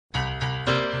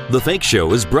The Fake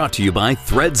Show is brought to you by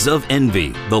Threads of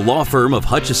Envy, the law firm of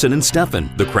Hutchison and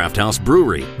Steffen, the Craft House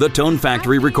Brewery, the Tone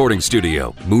Factory Recording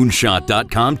Studio,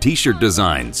 Moonshot.com T-shirt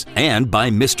designs, and by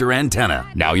Mr. Antenna.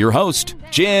 Now your host,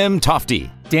 Jim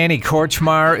Tofte. Danny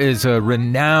Kortchmar is a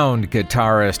renowned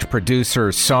guitarist, producer,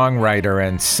 songwriter,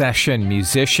 and session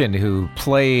musician who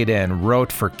played and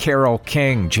wrote for Carole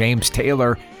King, James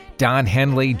Taylor, Don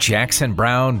Henley, Jackson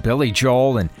Browne, Billy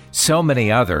Joel, and so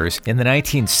many others. In the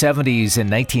 1970s and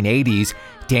 1980s,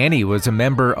 Danny was a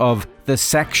member of The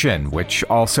Section, which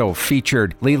also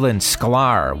featured Leland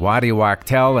Sklar, Waddy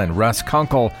Wachtel, and Russ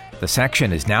Kunkel. The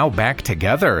Section is now back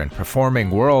together and performing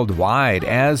worldwide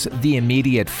as The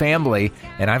Immediate Family.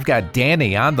 And I've got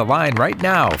Danny on the line right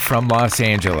now from Los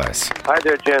Angeles. Hi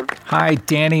there, Jim. Hi,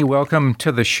 Danny. Welcome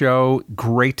to the show.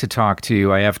 Great to talk to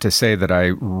you. I have to say that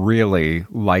I really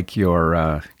like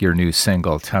your new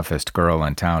single, Toughest Girl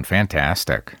in Town.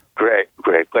 Fantastic. Great.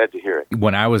 Glad to hear it.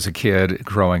 When I was a kid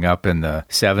growing up in the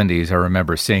 70s, I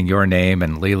remember seeing your name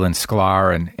and Leland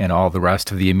Sklar and all the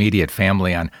rest of The Immediate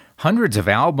Family on hundreds of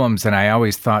albums, and I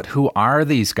always thought, who are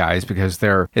these guys? Because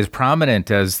they're as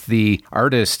prominent as the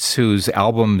artists whose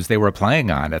albums they were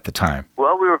playing on at the time.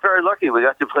 Well, we were very lucky. We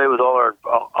got to play with all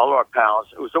our pals.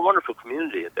 It was a wonderful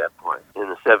community at that point, in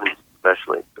the 70s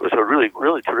especially. It was a really,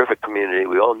 really terrific community.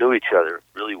 We all knew each other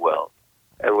really well,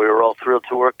 and we were all thrilled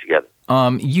to work together.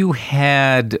 You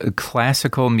had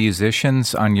classical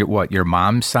musicians on your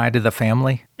mom's side of the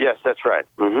family? Yes, that's right.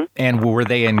 Mm-hmm. And were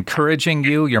they encouraging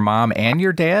you, your mom and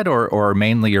your dad, or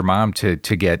mainly your mom to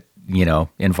get,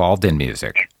 involved in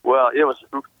music? Well, it was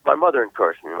my mother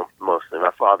encouraged me mostly.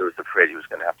 My father was afraid he was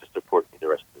going to have to support me the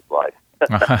rest of his life.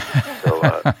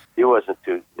 So he wasn't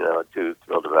too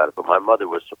thrilled about it, but my mother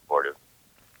was supportive.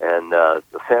 And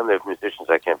the family of musicians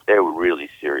I came to, they were really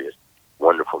serious,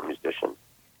 wonderful musicians.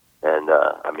 And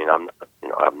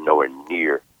I'm nowhere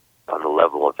near on the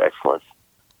level of excellence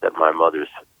that my mother's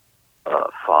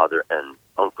father and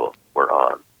uncle were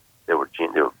on. They were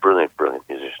brilliant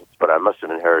musicians. But I must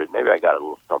have inherited. Maybe I got a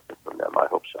little something from them. I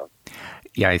hope so.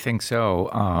 Yeah, I think so.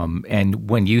 And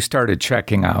when you started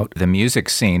checking out the music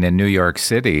scene in New York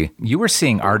City, you were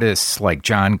seeing artists like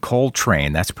John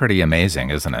Coltrane. That's pretty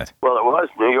amazing, isn't it? Well, it was.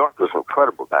 New York was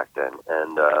incredible back then,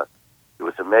 and it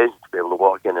was amazing to be able to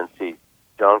walk in and see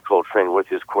John Coltrane with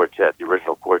his quartet, the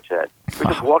original quartet. We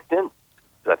just walked in.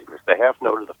 I think it was the half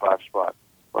note of the 5-spot,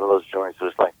 one of those joints. It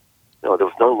was like, there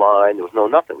was no line, there was no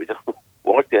nothing. We just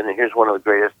walked in, and here's one of the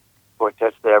greatest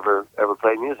quartets to ever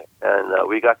play music. And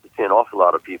we got to see an awful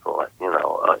lot of people,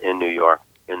 in New York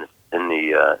in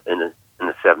the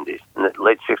 70s, in the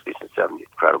late 60s and 70s.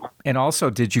 Incredible. And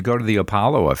also, did you go to the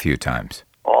Apollo a few times?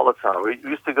 All the time. We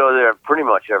used to go there pretty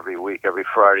much every week. Every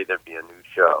Friday there'd be a new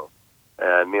show.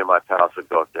 And me and my pals would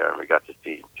go up there, and we got to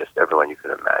see just everyone you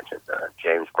could imagine.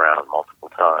 James Brown multiple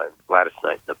times, Gladys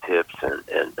Knight and the Pips,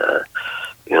 and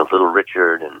Little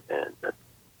Richard, and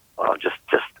just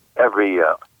every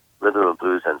rhythm and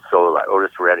blues and soul, like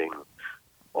Otis Redding,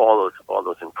 all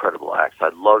those incredible acts.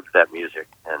 I loved that music,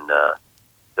 and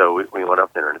so we went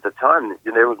up there. And at the time,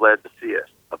 they were glad to see us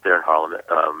up there in Harlem.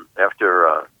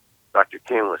 After Dr.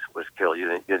 King was killed,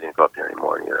 you didn't go up there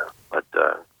anymore, But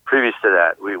previous to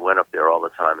that, we went up there all the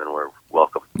time and were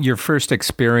welcome. Your first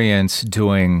experience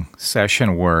doing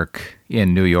session work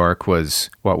in New York was,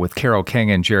 with Carole King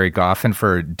and Jerry Goffin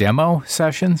for demo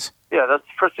sessions? Yeah, that's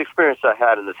the first experience I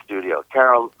had in the studio.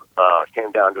 Carole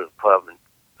came down to the club and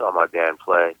saw my band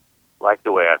play, liked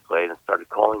the way I played, and started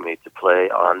calling me to play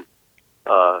on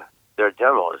their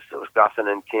demos. It was Goffin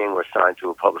and King were signed to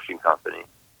a publishing company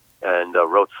and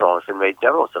wrote songs and made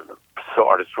demos of them so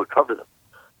artists would cover them.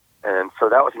 And so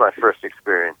that was my first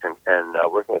experience, and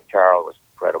working with Carole was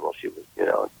incredible. She was,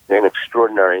 an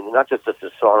extraordinary, not just as a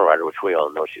songwriter, which we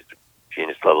all know she's a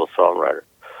genius-level songwriter,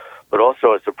 but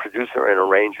also as a producer and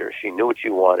arranger. She knew what she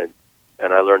wanted,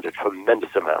 and I learned a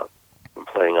tremendous amount from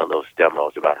playing on those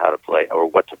demos about how to play or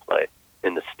what to play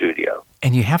in the studio.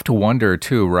 And you have to wonder,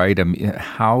 too, right?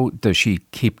 How does she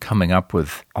keep coming up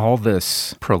with all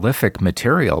this prolific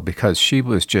material? Because she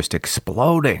was just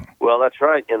exploding. Well, that's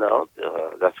right.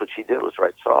 That's what she did, was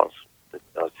write songs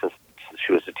since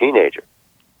she was a teenager.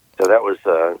 So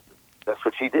that's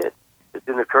what she did. It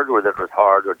didn't occur to her that it was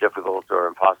hard or difficult or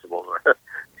impossible.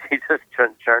 She just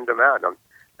churned them out.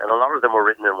 And a lot of them were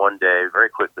written in one day very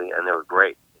quickly, and they were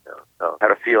great. So I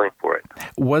had a feeling for it.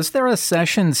 Was there a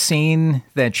session scene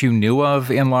that you knew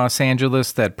of in Los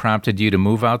Angeles that prompted you to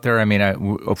move out there? I mean,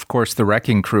 of course, the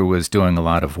Wrecking Crew was doing a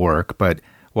lot of work, but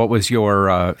what was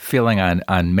your feeling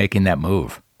on making that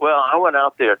move? Well, I went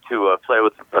out there to play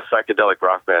with a psychedelic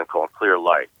rock band called Clear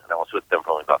Light, and I was with them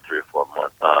for only about 3 or 4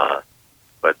 months.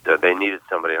 But they needed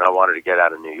somebody, and I wanted to get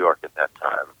out of New York at that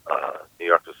time. New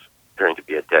York was appearing to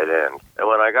be a dead end. And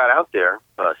when I got out there,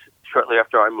 shortly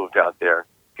after I moved out there,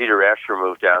 Peter Asher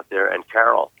moved out there, and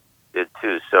Carol did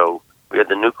too. So we had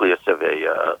the nucleus of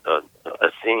a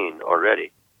scene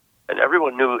already. And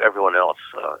everyone knew everyone else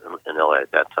in L.A.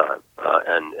 at that time.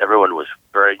 And everyone was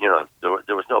very,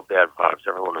 there was no bad vibes.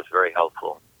 Everyone was very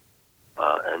helpful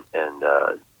and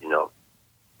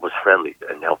was friendly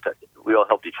and helped. We all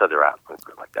helped each other out,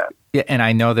 like that. Yeah, and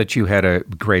I know that you had a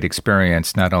great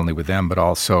experience not only with them, but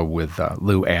also with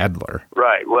Lou Adler.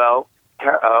 Right. Well,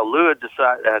 Lou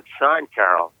had signed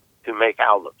Carol to make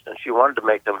albums, and she wanted to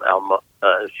make them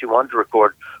she wanted to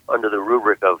record under the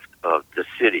rubric of the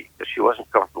city, because she wasn't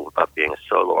comfortable about being a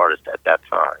solo artist at that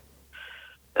time.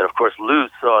 And of course, Lou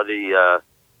saw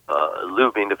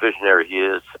Lou being the visionary he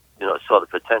is, saw the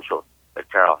potential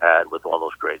that Carol had with all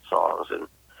those great songs, and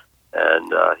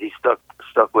he stuck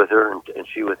with her, and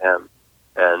she with him,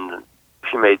 and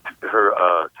she made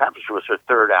her Tapestry was her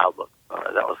third album.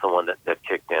 That was the one that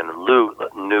kicked in. And Lou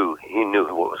knew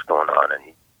what was going on, and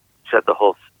he set the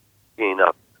whole scene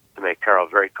up to make Carol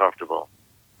very comfortable.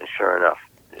 And sure enough,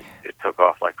 it took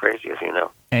off like crazy, as you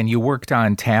know. And you worked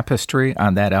on Tapestry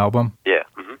on that album? Yeah.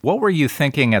 Mm-hmm. What were you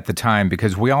thinking at the time?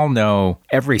 Because we all know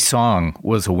every song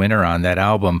was a winner on that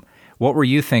album. What were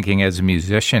you thinking as a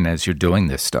musician as you're doing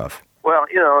this stuff? Well,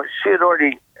 she had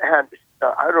already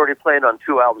I'd already played on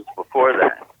 2 albums before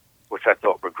that, which I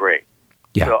thought were great.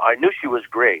 Yeah. So I knew she was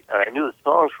great, and I knew the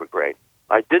songs were great.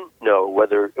 I didn't know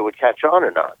whether it would catch on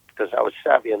or not, because I was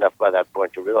savvy enough by that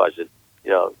point to realize that,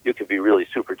 you could be really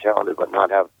super talented but not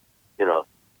have,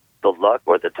 the luck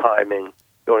or the timing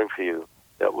going for you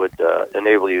that would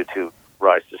enable you to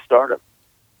rise to stardom,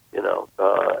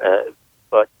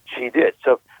 but she did.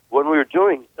 So when we were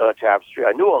doing Tapestry,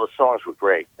 I knew all the songs were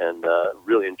great and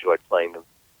really enjoyed playing them.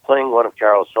 Playing one of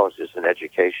Carol's songs is an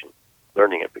education,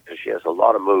 learning it, because she has a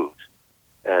lot of moves,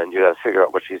 and you got to figure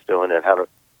out what she's doing and how to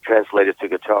translate it to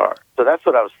guitar. So that's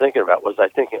what I was thinking about. Was I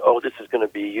thinking, this is going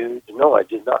to be used? No, I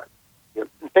did not.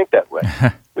 Didn't think that way.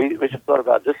 we just thought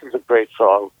about, this is a great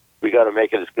song. We got to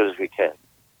make it as good as we can,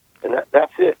 and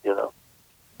that's it.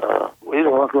 We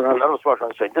didn't walk around. None of us walked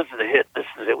around saying, "This is a hit. This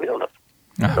is it." We don't know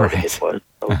what a hit was.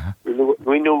 So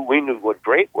we knew what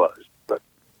great was, but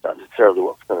not necessarily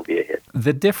what was going to be a hit.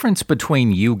 The difference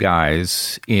between you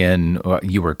guys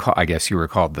I guess you were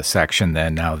called The Section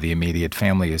then, now The Immediate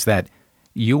Family, is that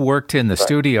you worked in the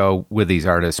studio with these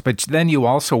artists, but then you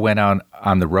also went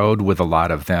on the road with a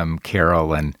lot of them,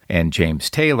 Carol and James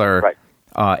Taylor, right.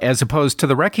 As opposed to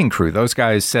the Wrecking Crew. Those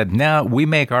guys said, no, we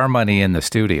make our money in the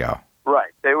studio.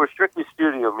 Right. They were strictly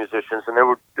studio musicians, and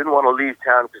they didn't want to leave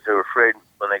town because they were afraid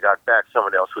when they got back,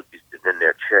 someone else would be sitting in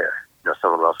their chair.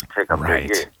 Someone else would take up their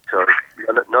gig. So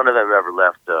none of them ever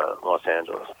left Los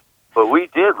Angeles. But we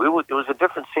did. It was a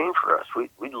different scene for us.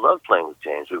 We loved playing with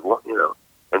James.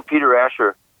 And Peter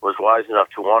Asher was wise enough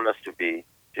to want us to be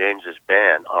James's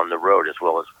band on the road as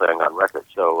well as playing on records.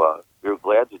 So we were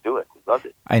glad to do it. We loved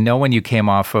it. I know when you came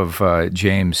off of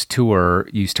James' tour,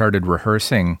 you started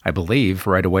rehearsing, I believe,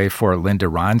 right away for Linda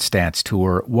Ronstadt's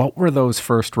tour. What were those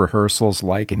first rehearsals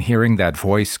like, and hearing that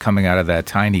voice coming out of that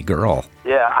tiny girl?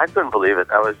 Yeah, I couldn't believe it.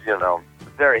 I was,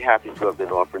 very happy to have been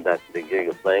offered that big gig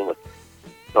of playing with her.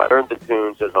 So I learned the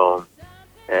tunes at home,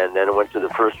 and then I went to the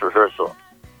first rehearsal.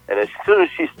 And as soon as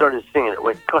she started singing,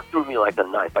 it cut through me like a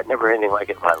knife. I'd never heard anything like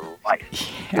it in my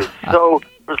life. Yeah.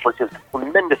 It was like just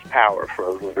tremendous power for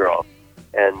a little girl,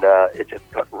 and it just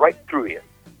cut right through you.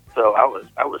 So I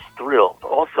was thrilled.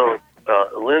 Also,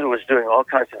 Linda was doing all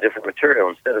kinds of different material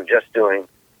instead of just doing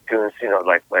tunes,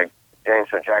 like James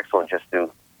or Jackson would just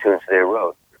do tunes they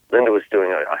wrote. Linda was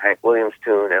doing a Hank Williams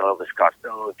tune, an Elvis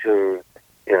Costello tune,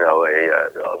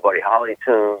 a Buddy Holly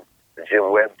tune, a Jim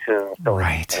Webb tune. So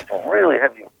right. It's a really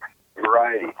heavy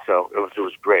variety. So it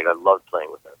was great. I loved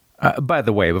playing with her. By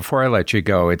the way, before I let you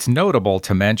go, it's notable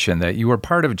to mention that you were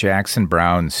part of Jackson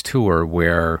Browne's tour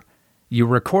where you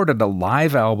recorded a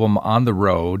live album on the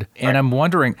road, and I'm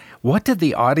wondering, what did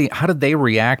the audience, how did they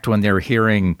react when they were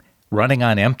hearing Running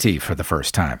on Empty for the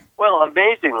first time? Well,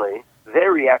 amazingly, they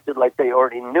reacted like they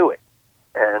already knew it.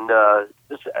 And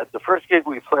at the first gig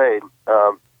we played,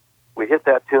 we hit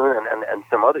that tune and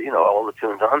some other, all the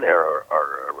tunes on there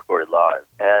are recorded live.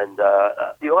 And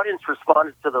the audience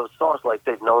responded to those songs like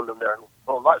they'd known them their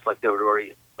whole lives, like they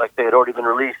had already been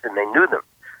released and they knew them.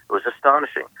 It was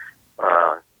astonishing.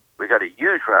 We got a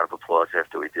huge round of applause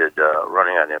after we did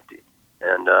Running on Empty.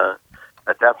 And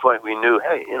at that point we knew,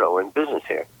 hey, we're in business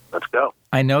here. Let's go.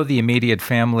 I know the Immediate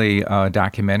Family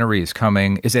documentary is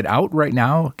coming. Is it out right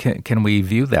now? Can we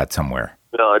view that somewhere?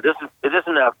 No, it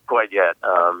isn't out quite yet.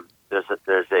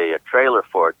 there's a trailer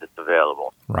for it that's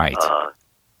available. Right.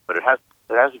 But it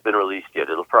hasn't been released yet.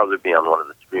 It'll probably be on one of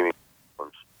the streaming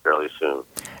platforms fairly soon.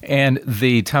 And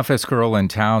The Toughest Girl in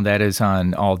Town, that is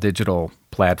on all digital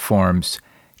platforms.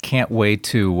 Can't wait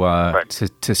to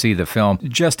see the film.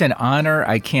 Just an honor.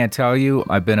 I can't tell you.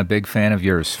 I've been a big fan of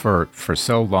yours for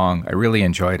so long. I really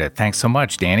enjoyed it. Thanks so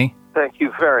much, Danny. Thank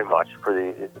you very much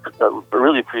I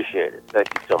really appreciate it. Thank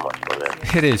you so much for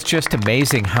that. It is just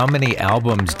amazing how many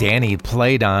albums Danny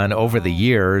played on over the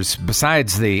years.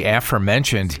 Besides the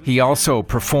aforementioned, he also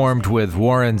performed with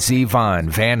Warren Zevon,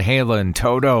 Van Halen,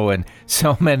 Toto, and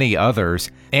so many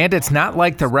others. And it's not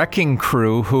like the Wrecking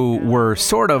Crew, who were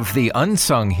sort of the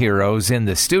unsung heroes in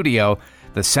the studio.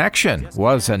 The section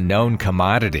was a known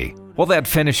commodity. Well, that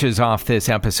finishes off this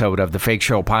episode of the Fake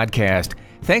Show podcast.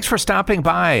 Thanks for stopping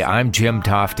by. I'm Jim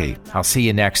Tofte. I'll see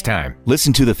you next time.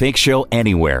 Listen to The Fake Show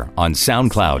anywhere on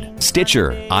SoundCloud,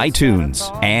 Stitcher, iTunes,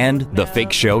 and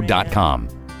thefakeshow.com.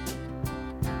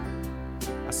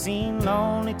 I've seen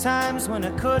lonely times when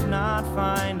I could not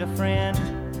find a friend,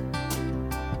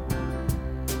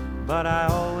 but I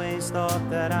always thought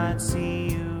that I'd see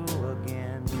you